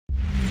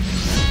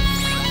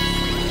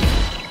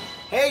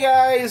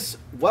guys,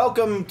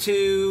 welcome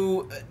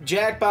to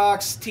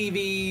Jackbox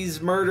TV's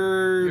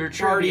Murder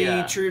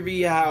Party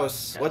Trivia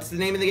House. What's the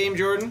name of the game,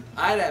 Jordan?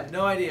 I have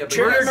no idea. But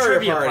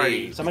Trivia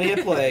Party. Somebody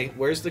hit play.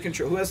 Where's the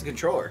control? Who has the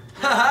controller?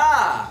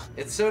 Haha!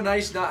 It's so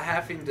nice not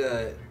having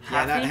to.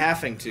 Yeah, not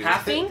having to.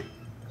 Having?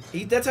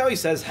 That's how he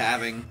says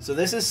having. So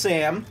this is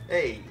Sam.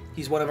 Hey.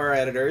 He's one of our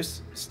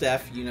editors.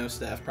 Steph, you know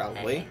Steph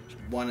probably.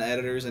 One of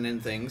editors and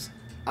In Things.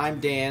 I'm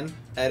Dan,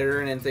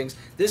 editor and In Things.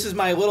 This is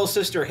my little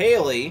sister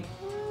Haley.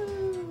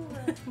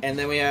 And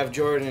then we have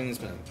Jordan and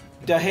Smith.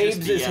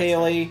 DeHabes is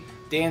Haley.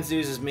 Dan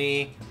Zeus is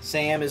me.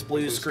 Sam is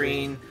Blue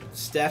Screen.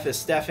 Steph is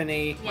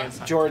Stephanie. Yes.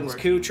 Jordan's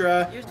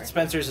Kutra.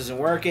 Spencer's isn't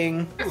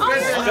working. Octopus.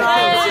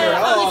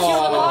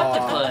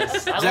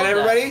 Is that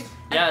everybody?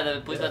 Yeah, I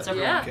believe that's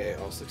everyone. Yeah. Okay,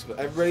 all six.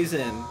 Everybody's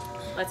in.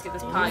 Let's get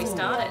this party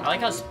started. I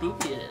like how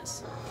spooky it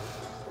is.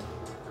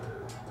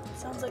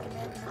 Sounds like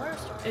American Horror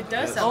Story. It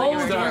does sound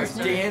like Dan's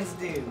Dan's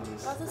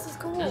News. Oh, this is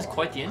cool. This is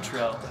quite the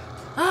intro.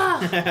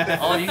 Ah!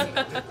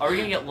 Are we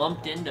gonna get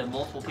lumped into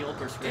multiple people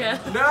per screen? Yeah.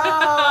 No!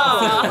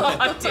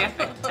 Oh, damn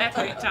it.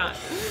 Every time.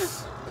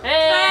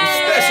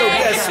 Hey! Special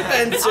guest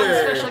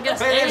Spencer. Special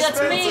guest. Hey, Hey, that's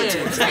me.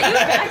 Spencer. Is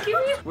that you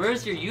vacuuming?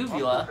 Where's your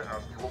uvula?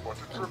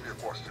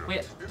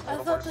 Wait, I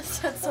thought this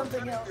said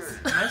something else.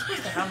 am I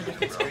supposed to have a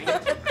different screen?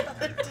 It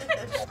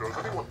did.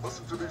 Does anyone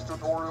listen to these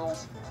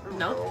tutorials?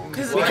 No.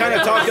 We kind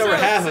of talked over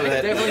half of I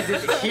it. definitely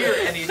didn't hear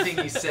anything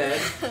he said.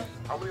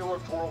 How many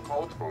electoral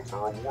college votes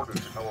are awarded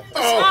in California?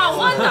 Oh,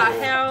 what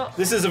the hell?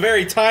 This is a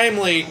very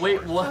timely.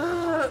 Wait, what?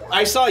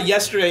 I saw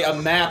yesterday a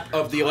map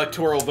of the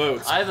electoral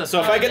votes. I have a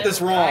So if I get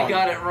this wrong, I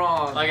got it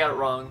wrong. I got it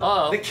wrong.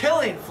 Oh. The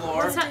killing floor.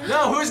 What's that?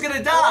 No, who's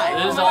gonna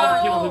die? There's all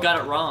the people who got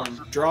it wrong.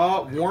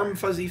 draw warm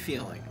fuzzy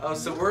feeling. Oh,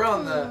 so we're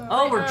on the.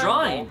 Oh, we're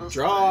drawing.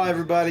 Draw,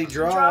 everybody,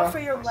 draw. Draw for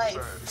your life.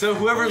 So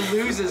whoever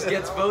loses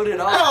gets voted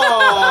off.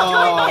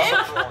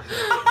 Oh!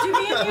 Do me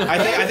and you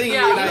I think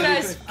Yeah, you you and I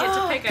guys get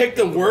to pick. pick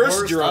the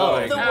worst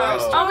drawing. The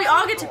worst. Oh, we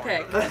all get to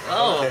pick.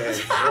 Oh.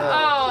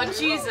 Oh,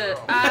 Jesus.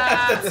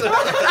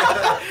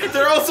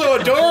 They're also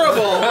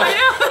adorable.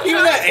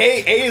 Even that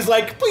A is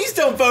like, please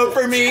don't vote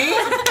for me.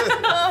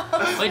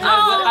 Wait,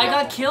 I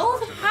got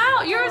killed?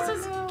 How? Yours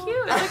is cute.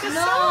 It's like a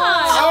sun.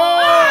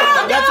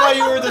 Oh, that's why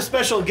you were the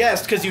special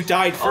guest, because you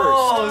died first.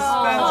 Oh,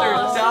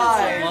 Spencer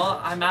died.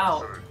 Well, I'm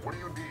out. What do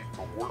you need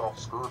to ward off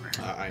scurvy?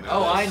 I know.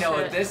 Oh, I know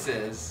Shit. what this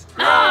is.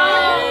 No.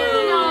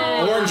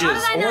 Oranges, How did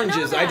I not know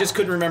oranges. that? I just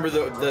couldn't remember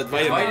the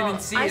vitamin. Vitamin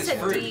C I is said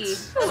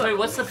fruits. D. Wait,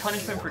 what's the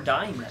punishment for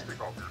dying then?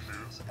 Take off your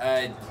shoes.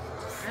 I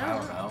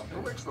don't know.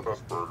 Who makes the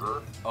best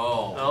burger?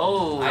 Oh.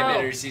 Oh. I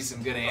better see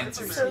some good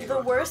answers So here.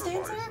 the worst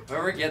answer?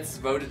 Whoever gets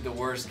voted the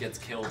worst gets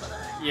killed.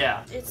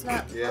 Yeah. It's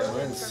not. Yeah, open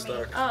mine's for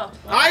me. stuck. Oh.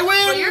 I win!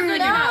 Well, you're good. You're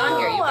not on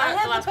here. You No, I got the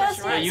had last the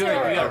best question Yeah,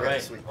 right. you got it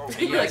right. Sweet. Are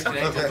you guys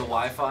connected to the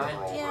Wi-Fi?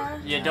 Yeah.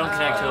 Yeah, don't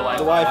connect to the Wi-Fi.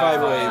 The Wi-Fi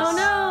Oh, waves.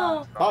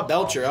 no. Bob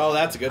Belcher. Oh,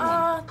 that's a good one.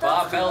 That's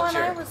Bob the one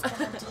Belcher. I was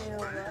gonna do.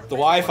 The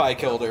Wi-Fi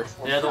killed her.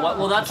 Yeah,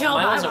 well, that's Kill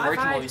mine my wasn't working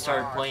Wi-Fi. while we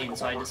started playing,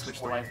 so I just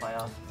switched the Wi-Fi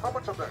off. How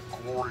much of that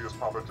glorious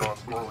Papa John's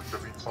garlic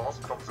dipping sauce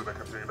comes in a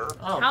container?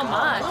 Oh, How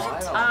God. much? I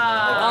don't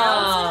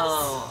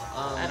know.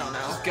 I don't know.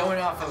 Just going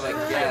off of a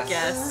I guess.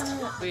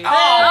 guessed. We... Oh,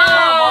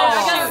 I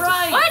got it shoot.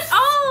 right. What?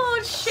 Oh,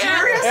 shit.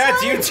 Seriously?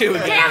 That's you two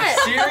again. Damn it.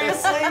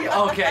 Seriously?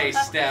 Okay,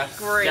 Steph.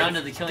 Great. Down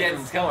to the killing room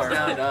Comes floor.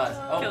 down to us.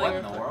 Oh, Killing what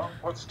in room the world?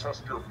 Let's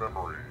test your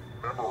memory.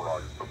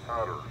 Memorize the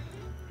pattern.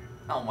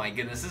 Oh my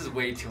goodness, this is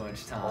way too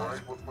much time.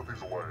 Alright, let's put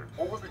these away.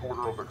 What was the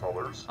order of the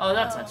colors? Oh,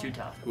 that's not too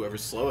tough.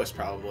 Whoever's slowest,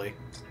 probably.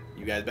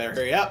 You guys better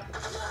hurry up.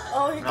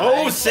 Oh, you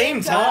Oh, got same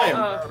it. time.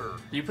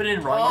 Pattern. You put it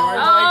in wrong. Oh,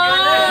 Yours?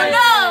 my goodness.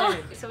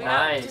 Oh, no. So we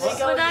got, Nice. what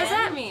Go does again?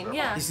 that mean?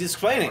 Yeah. He's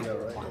explaining.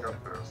 Look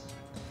at this.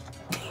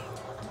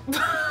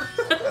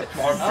 But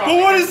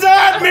what does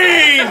that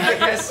mean? I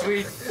guess we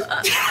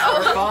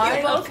are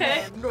fine.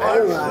 Okay.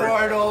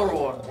 Right, all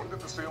right. When did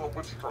the Salem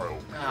witch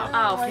trials begin?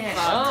 Oh, fuck.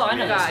 Oh, I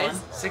know guys. this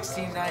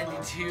one.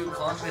 1692,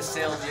 Columbus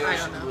sailed the I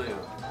ocean don't know. blue.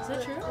 Is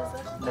that true?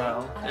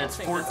 No, it's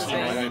think that's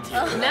right.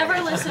 1492.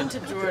 Never listen to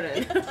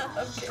Jordan.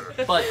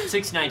 But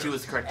 692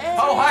 was the correct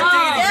answer. Oh, hot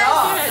diggity yes,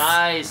 dog! yes.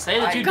 Nice. Say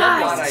that you I did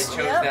thought one. I chose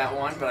Yep. that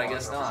one, but I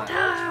guess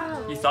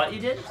not. You thought you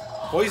did?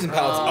 Poison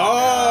pellets. Oh,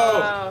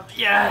 Oh!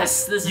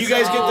 Yes. This You is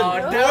guys get the Oh,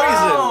 poison.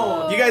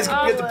 no. You guys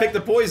Oh, get to pick the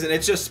poison.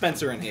 It's just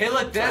Spencer and Hey, him.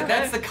 look,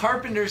 that's the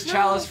Carpenter's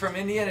Chalice from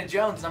Indiana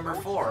Jones, number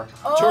 4.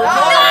 Jordan,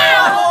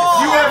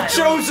 Oh! you have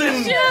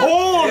chosen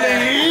holy.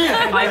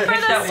 I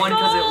picked that one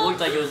because it looked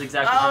like it was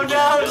exactly. Oh what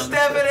no, Indiana Jones.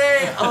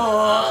 Stephanie!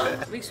 Oh.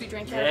 Makes me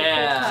drink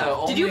Yeah.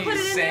 So Did you only put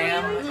it in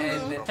Sam there?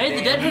 and Hey,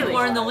 the dead people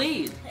are in the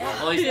lead. Well,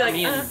 at least You're like,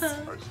 me and I just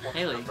want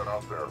Haley. to put that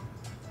out there.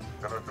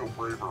 And I feel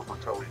braver for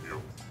telling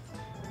you.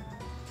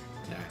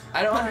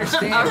 I don't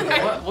understand.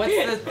 Alright. What's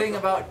the thing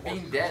about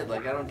being dead?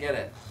 Like, I don't get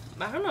it.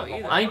 I don't know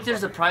either. I think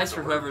there's a prize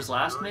for whoever's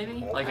last,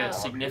 maybe, like a There's a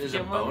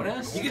significant one.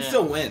 bonus? You can Yeah.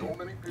 still So win.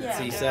 many people Yeah.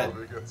 He said.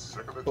 they get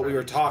sick of the But we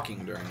were taste.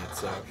 talking during it,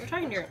 so. We're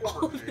talking to your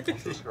Former taste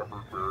was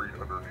discovered buried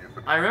underneath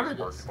the I remember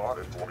Parking this. lot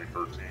in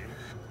 2013.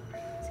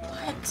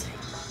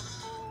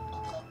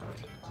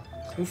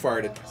 Who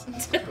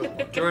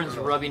farted? Jordan's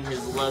rubbing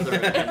his leather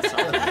against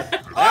something.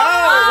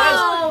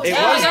 Oh, it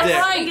Hey, was you got it Dick.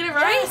 right. You get it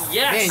right?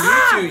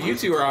 Yes. Man, you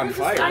two are on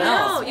fire. I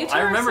know. You two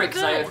I are remember so it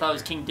because I good. thought it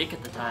was King Dick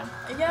at the time.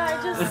 Yeah,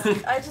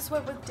 I just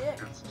went with Dick.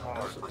 It's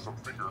time for some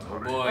finger Oh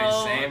cutting. boy,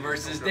 Oh. Sam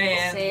versus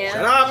Dan. Shut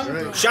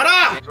Sam. up! Shut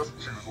up! Just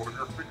choose one of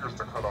your fingers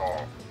to cut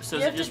off. So You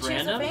is have it to just choose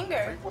random? a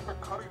finger. With the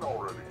cutting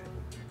already.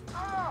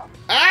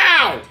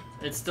 Ow!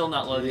 It's still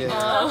not loading.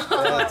 Yeah.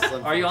 That's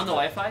Are you on the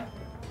Wi-Fi?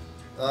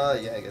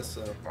 Yeah, I guess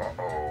so.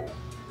 Uh-oh.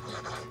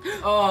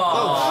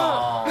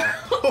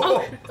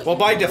 Oh. Well,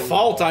 by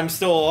default, I'm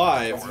still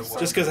alive.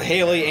 Just because of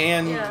Haley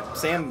and Yeah.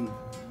 Sam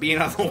being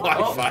on the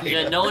Wi-Fi.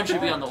 Yeah, no one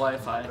should be on the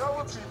Wi-fi. Now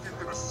let's see if you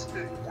can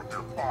escape with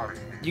your body.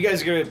 You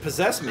guys are gonna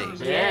possess me.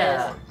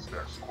 Yeah.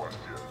 Next question.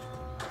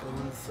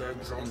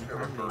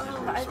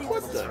 Oh, I think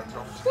What this the? is for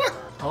What?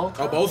 Oh.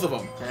 Oh, both of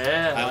them.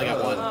 Yeah. I only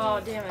got one.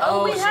 Oh, damn it.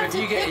 Oh, we so have if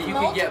to you get, pick you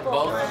can get multiple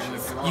both of them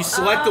ones. if you You want.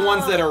 select the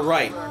ones that are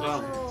right.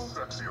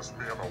 Sexiest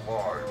man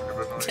alive in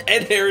the night.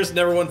 Ed Harris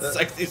never won the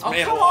sexiest Oh,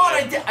 man come on!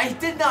 alive. I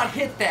did not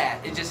hit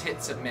that. It just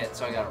hit submit,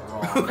 so I got it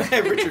wrong.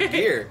 Richard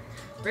Gere.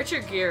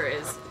 Richard Gere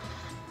is.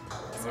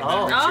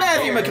 Oh.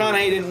 Matthew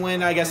McConaughey didn't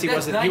win. I guess he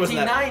That's wasn't. He wasn't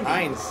that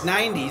 1990s.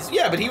 90s.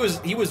 Yeah, but he was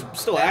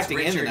still That's acting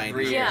in the Richard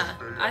 90s. Gere. Yeah,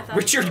 I thought.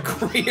 Richard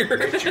Gere.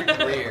 Richard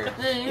Gere.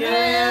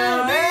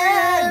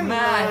 Yeah, in my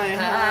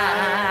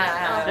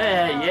heart.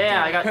 Hey,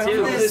 yeah, I got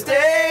two. This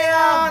day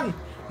on,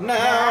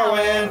 now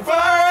and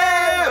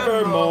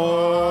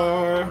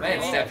forevermore.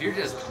 Man, Steph, you're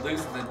just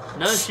losing the.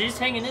 No, she's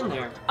hanging in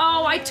there.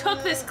 Oh, I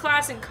took this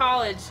class in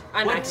college.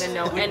 I'm not gonna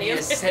know would any be of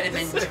a this.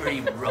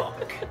 sedimentary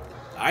rock?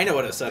 I know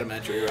what a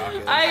sedimentary rock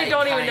is. I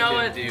don't even kinda know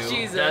what. do.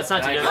 Jesus. That's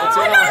not too I- difficult.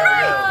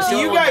 Oh,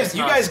 See, you guys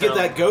get Stone.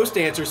 that ghost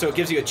answer, so it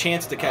gives you a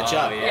chance to catch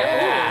up.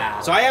 Yeah.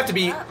 So I have to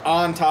be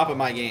on top of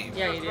my game.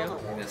 Yeah, you do. I'm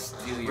gonna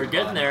steal your We're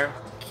getting butt. there.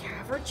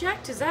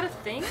 Caverject? Is that a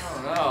thing? I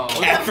don't know.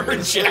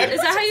 Caverject. Is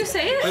that how you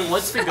say it? Wait,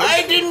 what's the ghost?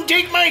 I didn't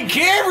take my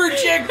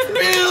Caverject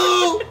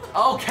pill.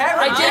 Oh,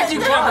 Cameron, I did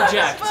do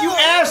Caverject. You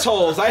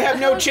assholes! I have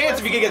no chance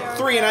if you can get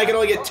 3 and I can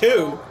only get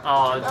 2.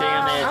 Oh,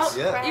 damn it. Oh,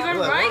 Yeah, you got it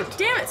well, that right. worked.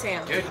 Damn it,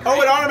 Sam. Good.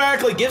 Oh, it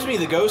automatically gives me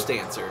the ghost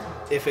answer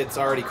if it's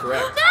already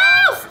correct. No!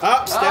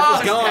 Oh,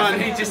 Steph is gone.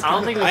 Stephanie just- I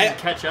don't think we I- can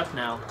catch up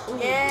now.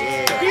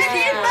 Yeah.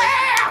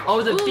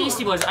 Oh, the Ooh.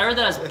 Beastie Boys. I read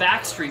that as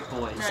Backstreet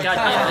Boys. God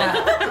damn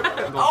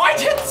it. Oh, I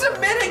did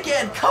submit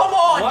again. Come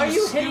on, Why are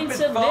you you hitting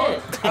stupid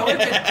submit? phone. I went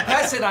to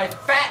press it. I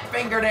fat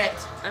fingered it.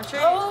 I'm sure.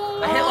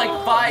 Oh. I hit like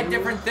 5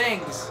 different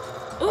things.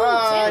 Ooh, Sam,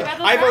 got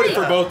those I voted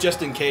right. for both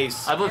just in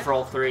case. I voted for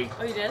all 3.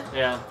 Oh, you did?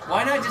 Yeah.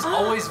 Why not just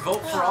always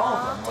vote for all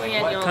of them? Like,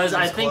 Yeah, what? you'll- Because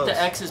I This is think the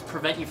close. X's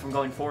prevent you from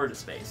going forward to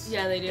space.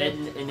 Yeah, they do.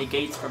 It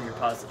negates from your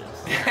positives.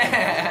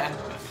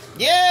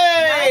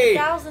 Yay!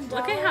 $9,000.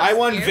 Look at how I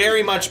won scared very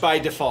you much by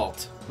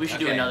default. We should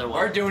do Okay, another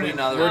We're one. doing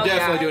another We're one.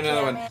 definitely yeah. doing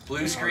another one.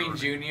 Blue Screen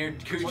Junior,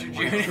 Coocher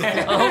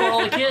Junior. Oh, we're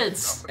all the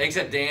kids.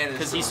 Except Dan is.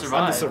 'Cause he I'm the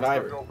survived.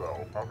 survivor.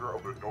 Nobel, founder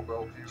of the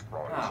Nobel Peace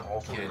Prize, Oh,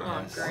 also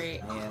goodness. Oh,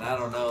 great. Man, I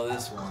don't know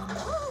this one.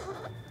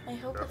 I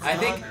hope it's I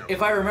think,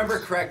 if I remember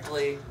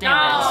correctly. Damn it.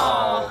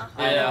 Oh.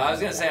 I know, I was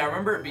gonna say, I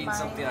remember it being Mine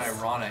something is-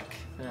 ironic.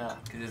 Yeah.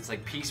 Because it's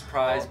like Peace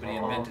Prize, but he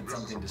invented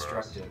something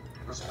destructive.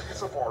 This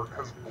piece of art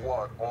has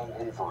blood all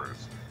over it.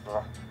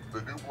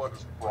 The new blood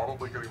is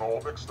probably getting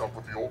all mixed up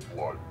with the old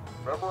blood.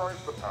 Memorize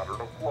the pattern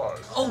of blood.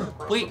 Oh,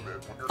 Press wait. submit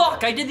when you're Fuck,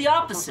 done. I did the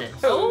opposite.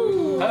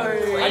 Oh.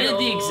 I did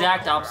the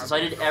exact opposite, so I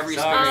did every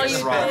Sorry, space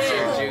you wrong.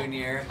 did.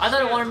 Junior. I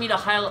thought it wanted me to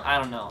highlight. I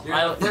don't know.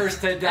 You're the first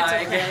to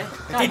die. That's okay.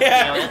 God damn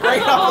Yeah, it.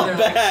 right off the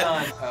There's my bat. son. I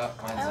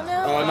Mine's don't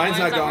not. know. Oh, mine's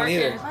not going working.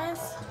 either. Mine's.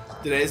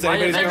 Is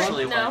Mine anybody's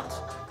eventually going? No. went.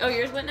 Oh,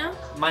 yours went now?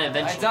 Mine Mine's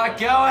eventually. not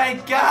going.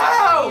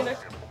 Go! Either.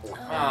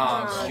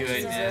 Oh,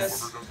 Jesus.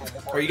 goodness.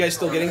 Are you guys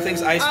still getting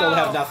things? I still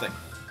have nothing.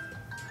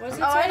 What does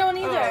it Oh, I say? don't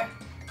either.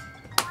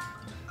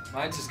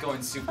 Mine's just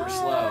going super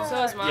slow.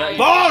 So is Yeah, mine.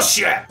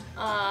 Bullshit!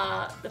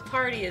 The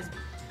party is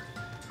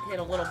hit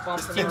a little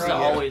bump in the Seems road. to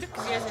always.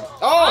 'Cause you guys are-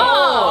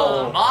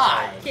 Oh! Oh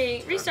my!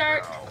 Okay,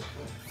 restart.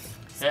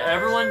 Yeah,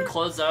 everyone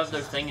close out of their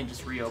thing and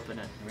just reopen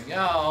it. Here we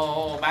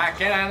go. Back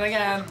in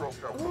again.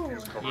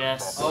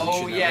 Yes.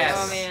 Oh, yes.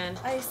 Oh man.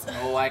 Ice.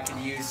 Oh, I could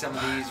use some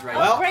of these right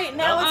Well- Oh, great.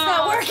 Now it's Oh.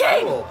 not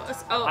working. Cool.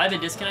 Oh, I've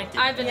been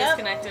disconnected. I've been Yep.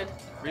 disconnected.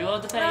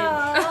 Reload the page.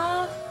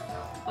 Aw.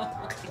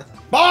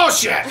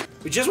 Bullshit!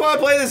 We just want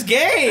to play this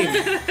game!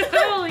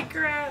 Holy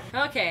crap.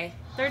 Okay,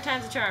 third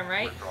time's a charm,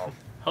 right?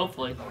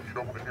 Hopefully. You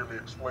don't want to hear me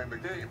explain the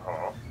game,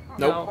 huh?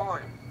 Nope.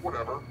 Fine,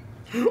 whatever.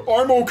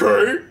 I'm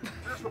okay.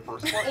 Here's the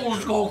first question.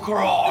 Let's go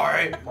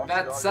cry.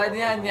 That's what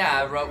in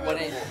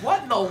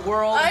the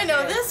world? I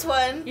know this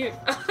one. You.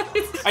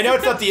 I know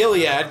it's not the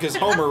Iliad because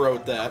Homer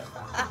wrote that.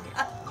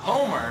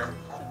 Homer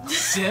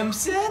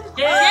Simpson?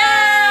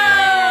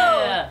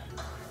 Yeah!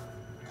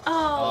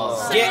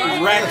 Oh. Get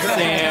Sam. wrecked,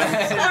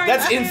 Sam. Sorry,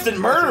 That's Sam. instant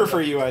murder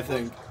for you, I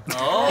think.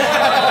 Oh!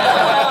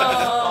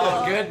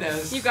 Oh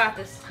goodness. You got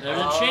this. There's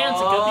a chance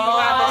it could be. You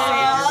got this,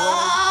 Sam.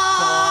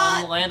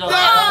 Come on, land on No!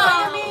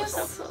 that.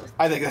 Enemies.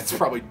 I think that's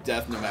probably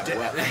death no matter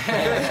what.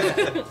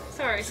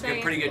 Sorry, It's a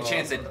saying. pretty good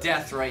chance of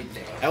death right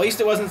there. At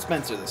least it wasn't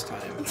Spencer this time.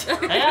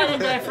 Hey, I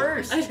didn't die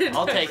first. I didn't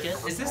I'll die. take it.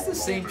 Is this the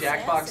same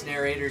Jackbox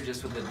narrator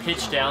just with the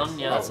Pitch down.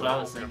 Yeah, that's what I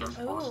was thinking.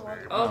 Ooh.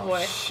 Oh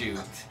boy. Shoot.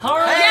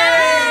 Hooray!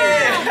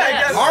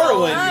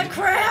 Harlan! Oh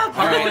crap!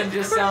 Harlan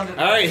just sounded.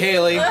 All right,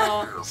 Haley.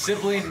 Oh,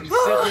 Sibling family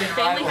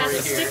rivalry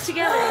has to here. stick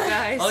together, you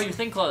guys. Oh, your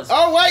thing closed.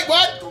 Oh, wait,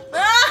 what?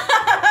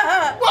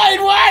 Wait,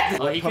 what?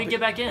 Oh, he could get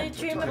back I in.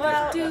 dream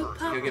about. He'll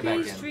get back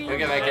in. He'll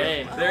get back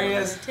Hey. in. There he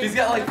is. He's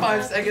got like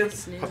 5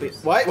 seconds. Puppy.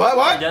 What?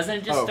 He doesn't.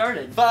 It just Oh.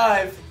 started.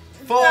 5,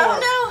 4,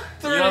 Oh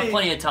 3, You have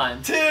plenty of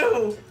time.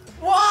 2,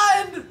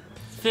 1.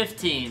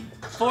 15,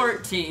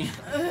 14.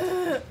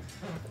 Are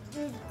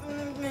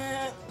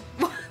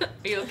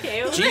you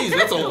okay with Jeez, it?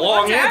 that's a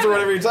long answer,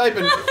 whatever you're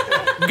typing.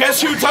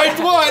 Guess who typed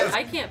what?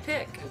 I can't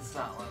pick. It's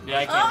not one. Yeah,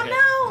 I can't pick.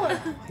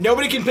 Oh no!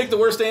 Nobody can pick the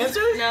worst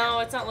answer? No,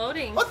 it's not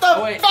loading. What the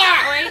Oh, wait.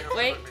 fuck?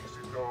 Wait.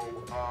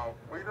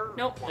 Waiter,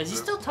 Nope. Is he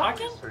still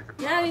talking?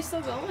 Yeah, he's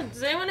still going.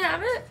 Does anyone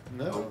have it?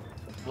 No.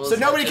 So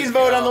nobody can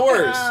vote on the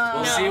worst.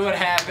 We'll No. see what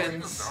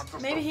happens.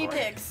 Maybe he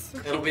picks.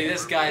 It'll be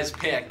this guy's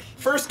pick.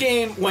 First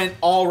game went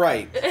all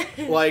right.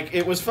 Like,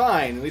 it was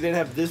fine. We didn't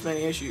have this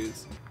many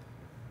issues.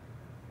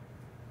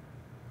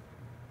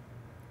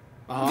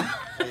 Uh-huh.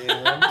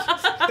 And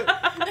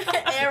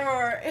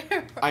Error.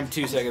 I'm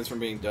 2 seconds from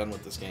being done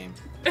with this game.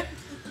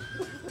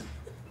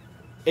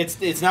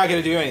 It's not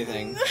gonna do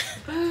anything.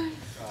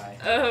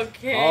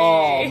 Okay.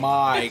 Oh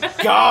my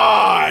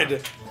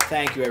god!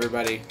 Thank you,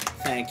 everybody.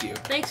 Thank you.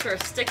 Thanks for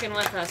sticking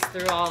with us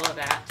through all of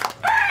that.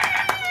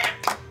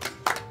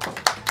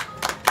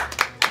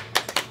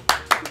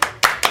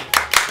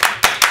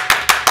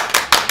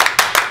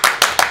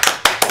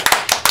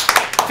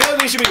 I feel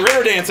like we should be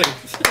river dancing.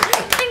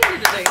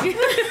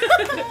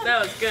 That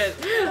was good.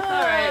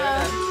 All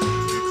right.